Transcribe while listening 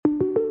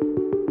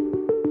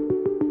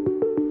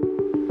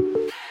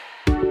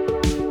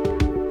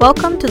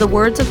Welcome to the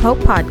Words of Hope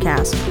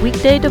podcast,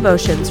 weekday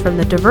devotions from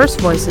the diverse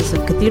voices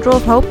of Cathedral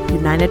of Hope,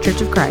 United Church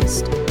of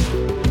Christ.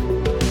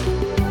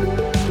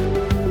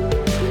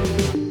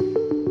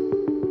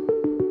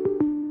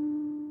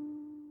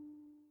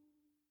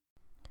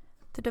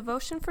 The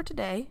devotion for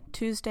today,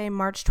 Tuesday,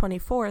 March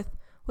 24th,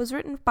 was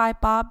written by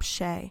Bob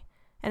Shea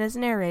and is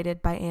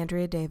narrated by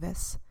Andrea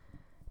Davis.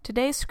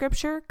 Today's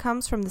scripture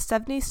comes from the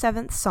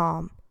 77th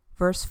Psalm,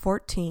 verse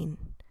 14.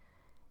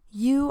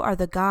 You are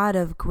the God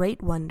of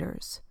great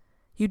wonders.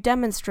 You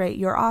demonstrate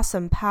your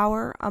awesome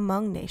power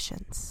among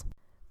nations.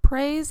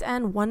 Praise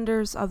and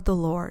wonders of the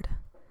Lord.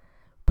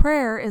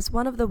 Prayer is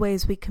one of the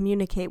ways we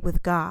communicate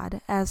with God,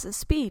 as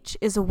speech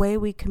is a way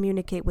we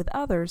communicate with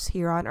others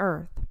here on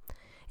earth.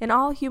 In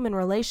all human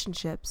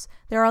relationships,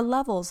 there are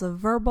levels of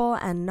verbal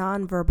and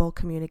nonverbal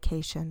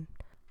communication.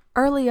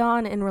 Early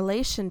on in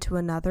relation to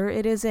another,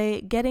 it is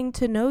a getting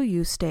to know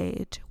you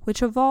stage,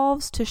 which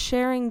evolves to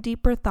sharing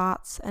deeper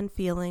thoughts and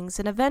feelings,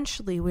 and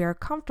eventually we are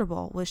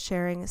comfortable with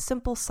sharing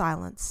simple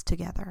silence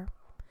together.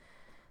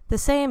 The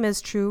same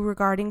is true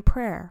regarding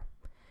prayer.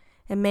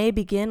 It may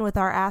begin with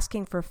our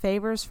asking for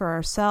favors for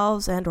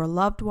ourselves and or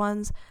loved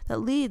ones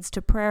that leads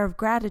to prayer of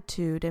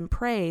gratitude and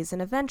praise,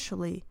 and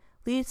eventually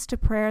leads to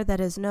prayer that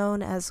is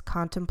known as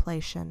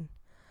contemplation.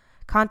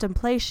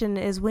 Contemplation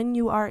is when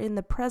you are in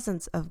the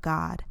presence of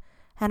God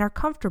and are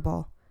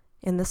comfortable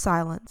in the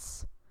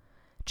silence.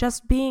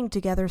 Just being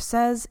together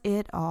says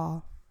it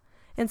all.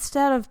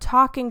 Instead of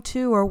talking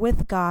to or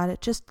with God,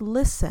 just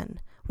listen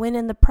when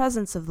in the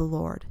presence of the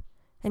Lord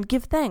and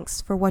give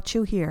thanks for what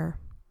you hear.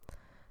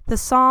 The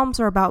Psalms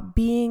are about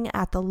being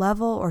at the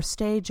level or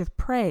stage of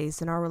praise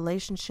in our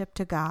relationship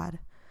to God.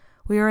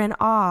 We are in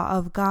awe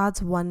of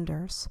God's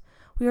wonders.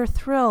 We are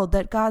thrilled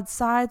that God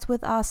sides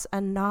with us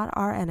and not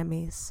our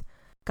enemies.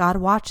 God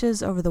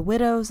watches over the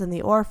widows and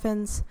the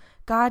orphans.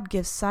 God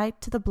gives sight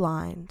to the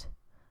blind.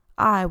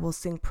 I will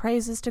sing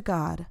praises to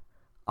God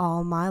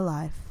all my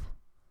life.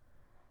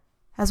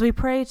 As we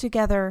pray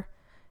together,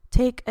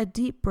 take a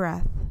deep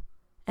breath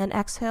and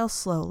exhale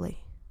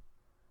slowly.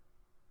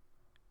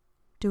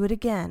 Do it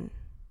again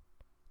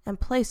and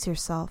place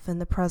yourself in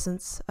the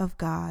presence of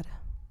God.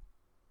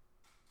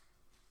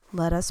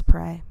 Let us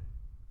pray.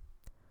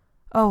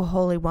 O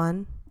Holy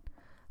One,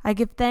 I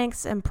give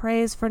thanks and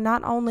praise for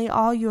not only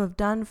all you have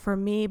done for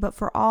me, but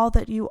for all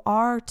that you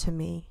are to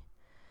me.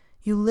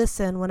 You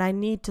listen when I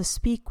need to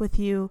speak with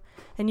you,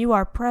 and you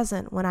are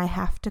present when I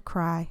have to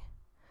cry.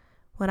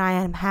 When I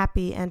am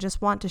happy and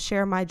just want to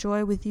share my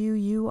joy with you,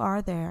 you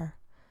are there.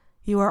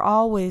 You are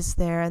always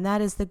there, and that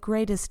is the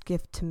greatest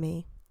gift to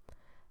me.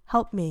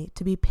 Help me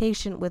to be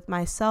patient with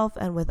myself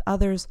and with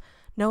others,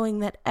 knowing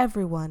that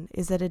everyone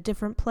is at a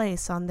different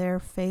place on their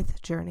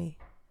faith journey.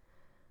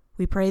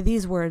 We pray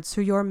these words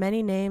through your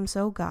many names,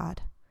 O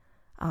God.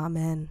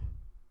 Amen.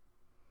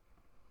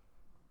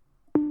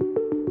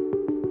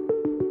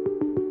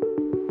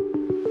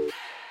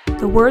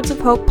 The Words of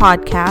Hope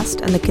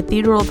podcast and the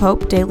Cathedral of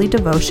Hope daily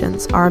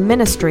devotions are a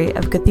ministry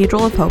of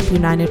Cathedral of Hope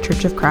United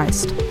Church of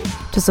Christ.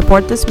 To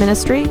support this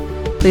ministry,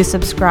 please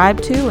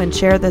subscribe to and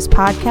share this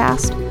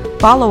podcast,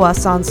 follow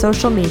us on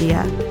social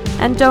media,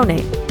 and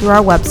donate through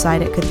our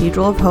website at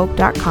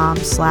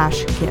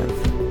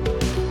cathedralofhope.com/give.